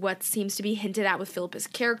 especially what seems to be hinted at with Philippa's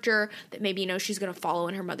character, that maybe, you know, she's going to follow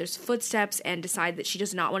in her mother's footsteps and decide that she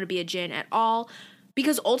does not want to be a djinn at all,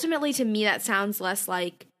 because ultimately, to me, that sounds less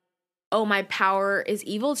like, oh, my power is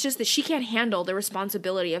evil. It's just that she can't handle the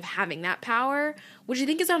responsibility of having that power, which I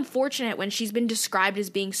think is unfortunate when she's been described as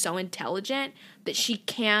being so intelligent that she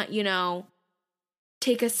can't, you know,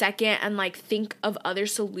 take a second and, like, think of other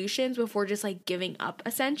solutions before just, like, giving up,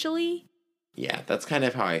 essentially. Yeah, that's kind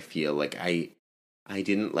of how I feel. Like, I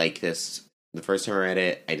didn't like this the first time I read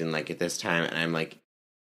it. I didn't like it this time. And I'm like,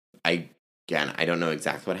 I don't know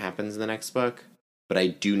exactly what happens in the next book, but I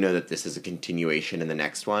do know that this is a continuation in the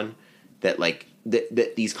next one. That, like,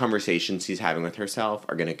 that these conversations she's having with herself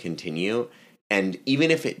are going to continue. And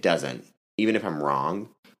even if it doesn't, even if I'm wrong,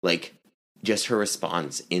 like, just her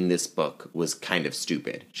response in this book was kind of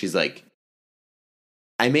stupid. She's like,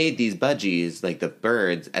 I made these budgies, like the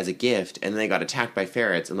birds, as a gift, and then they got attacked by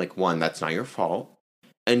ferrets. And, like, one, that's not your fault.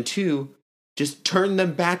 And two, just turn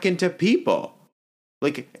them back into people.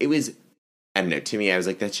 Like, it was, I don't know, to me, I was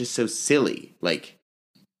like, that's just so silly. Like,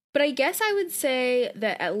 but I guess I would say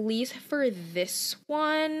that at least for this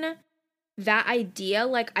one, that idea,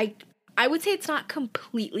 like, I would say it's not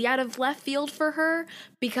completely out of left field for her,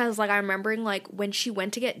 because, like, I'm remembering, like, when she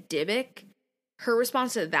went to get Dybbuk, her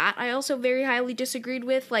response to that I also very highly disagreed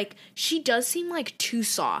with. Like, she does seem, like, too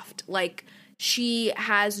soft. Like, she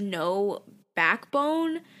has no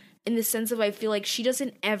backbone in the sense of I feel like she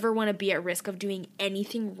doesn't ever want to be at risk of doing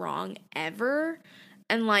anything wrong ever.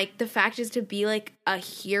 And, like, the fact is to be, like, a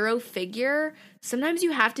hero figure, sometimes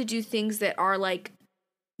you have to do things that are, like,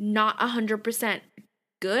 not 100%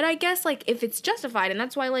 good, I guess, like, if it's justified. And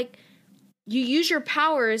that's why, like, you use your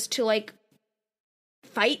powers to, like,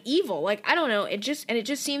 fight evil. Like, I don't know. It just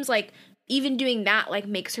seems like even doing that, like,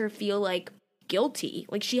 makes her feel, like, guilty.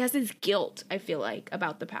 Like, she has this guilt, I feel like,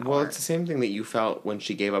 about the power. Well, it's the same thing that you felt when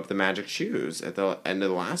she gave up the magic shoes at the end of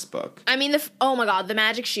the last book. I mean, oh my god, the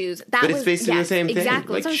magic shoes. But it's basically the same thing.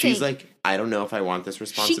 Exactly. Like, she's like, I don't know if I want this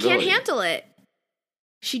responsibility. She can't handle it.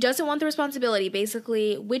 she doesn't want the responsibility,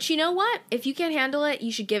 basically, which, you know what? If you can't handle it,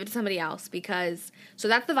 you should give it to somebody else, because, so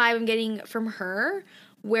that's the vibe I'm getting from her.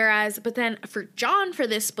 Whereas, but then for John, for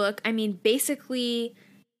this book, I mean, basically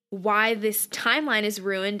why this timeline is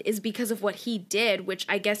ruined is because of what he did, which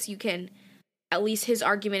I guess you can, at least his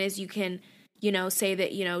argument is you can, you know, say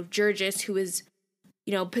that, you know, Georges, who is,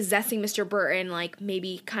 you know, possessing Mr. Burton, like,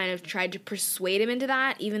 maybe kind of tried to persuade him into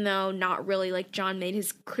that, even though not really, like, John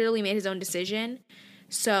clearly made his own decision.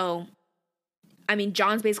 So, I mean,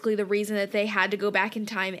 John's basically the reason that they had to go back in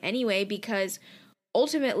time anyway, because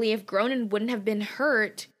ultimately, if Gronin wouldn't have been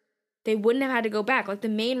hurt, they wouldn't have had to go back. Like, the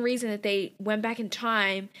main reason that they went back in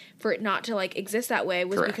time for it not to, like, exist that way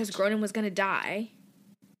was Correct. because Gronin was going to die.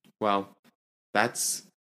 Well, that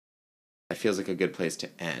feels like a good place to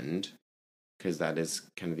end, because that is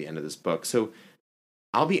kind of the end of this book. So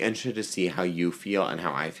I'll be interested to see how you feel and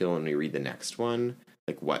how I feel when we read the next one,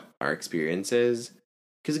 like what our experience is.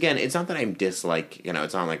 Because again, it's not that I'm it's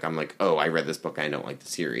not like I'm like, oh, I read this book and I don't like the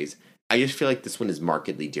series. I just feel like this one is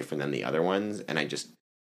markedly different than the other ones, and I just,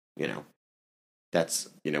 you know, that's,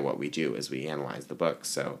 you know, what we do as we analyze the book.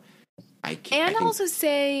 So I'll also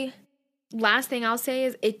say, last thing I'll say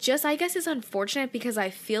is, it just, I guess, is unfortunate because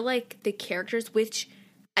I feel like the characters, which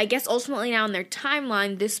I guess ultimately now in their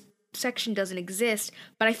timeline, this section doesn't exist,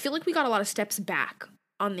 but I feel like we got a lot of steps back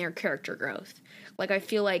on their character growth. Like, I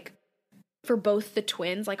feel like for both the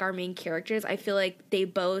twins, like our main characters, I feel like they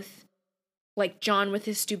both, like John with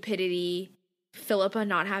his stupidity, Philippa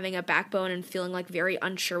not having a backbone and feeling like very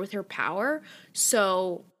unsure with her power.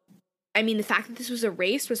 So, I mean, the fact that this was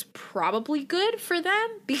erased was probably good for them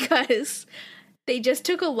because they just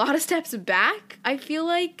took a lot of steps back, I feel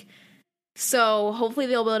like. So hopefully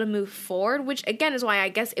they'll be able to move forward, which again is why I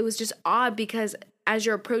guess it was just odd, because as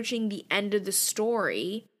you're approaching the end of the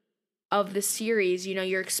story of the series, you know,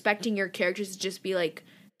 you're expecting your characters to just be like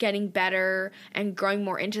getting better and growing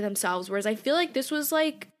more into themselves. Whereas I feel like this was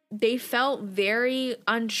like, they felt very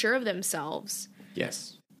unsure of themselves.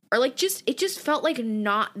 Yes. Or like it just felt like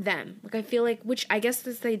not them. Like I feel like, which I guess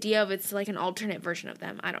is the idea of it's like an alternate version of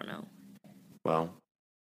them. I don't know. Well,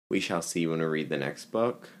 we shall see when we read the next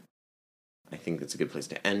book. I think that's a good place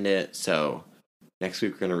to end it. So next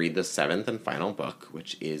week we're going to read the 7th and final book,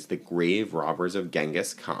 which is The Grave Robbers of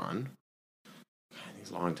Genghis Khan. God,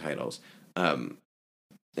 these long titles.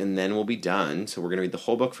 And then we'll be done. So we're going to read the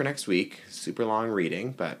whole book for next week. Super long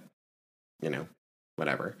reading, but, you know,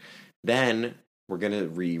 whatever. Then we're going to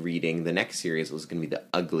rereading the next series, which is going to be the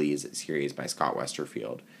Uglies series by Scott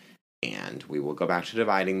Westerfield. And we will go back to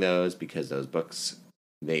dividing those because those books,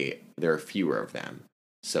 there are fewer of them.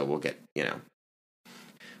 So we'll get, you know,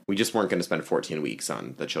 we just weren't going to spend 14 weeks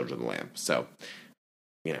on The Children of the Lamp. So,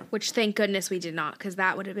 you know. Which thank goodness we did not, because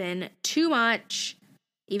that would have been too much,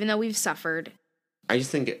 even though we've suffered. I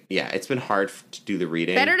just think, it's been hard to do the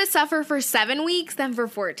reading. Better to suffer for 7 weeks than for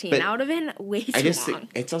 14. That would have been way too long.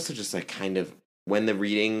 Think it's also just like kind of, when the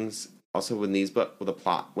readings, also when these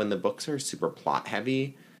when the books are super plot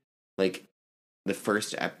heavy, like the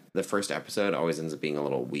first episode always ends up being a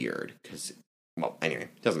little weird because, well, anyway,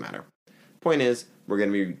 doesn't matter. Point is, we're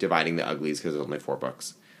going to be dividing the Uglies because there's only 4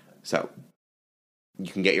 books. So,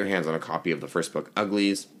 you can get your hands on a copy of the first book,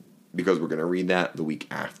 Uglies, because we're going to read that the week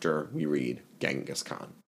after we read Genghis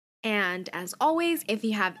Khan. And as always, if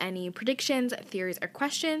you have any predictions, theories, or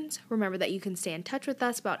questions, remember that you can stay in touch with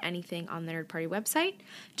us about anything on the Nerd Party website.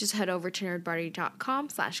 Just head over to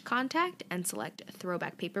nerdparty.com/contact and select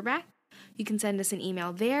Throwback Paperback. You can send us an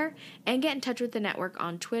email there and get in touch with the network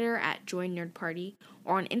on Twitter at Join Nerd Party,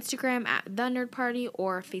 or on Instagram at The Nerd Party,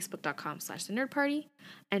 or Facebook.com/The Nerd Party.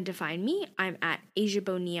 And to find me, I'm at Asia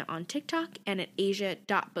Bonilla on TikTok and at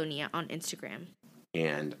Asia.Bonilla on Instagram.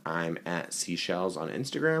 And I'm at Seashells on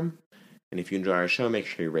Instagram. And if you enjoy our show, make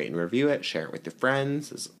sure you rate and review it, share it with your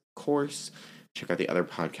friends, of course. Check out the other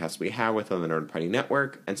podcasts we have within the Nerd Party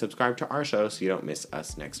Network, and subscribe to our show so you don't miss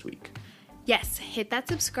us next week. Yes, hit that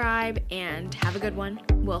subscribe and have a good one.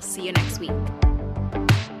 We'll see you next week.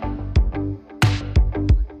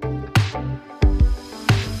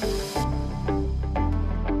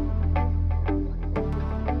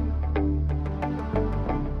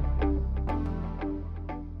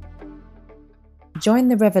 Join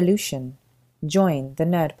the revolution. Join the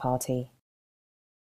Nerd Party.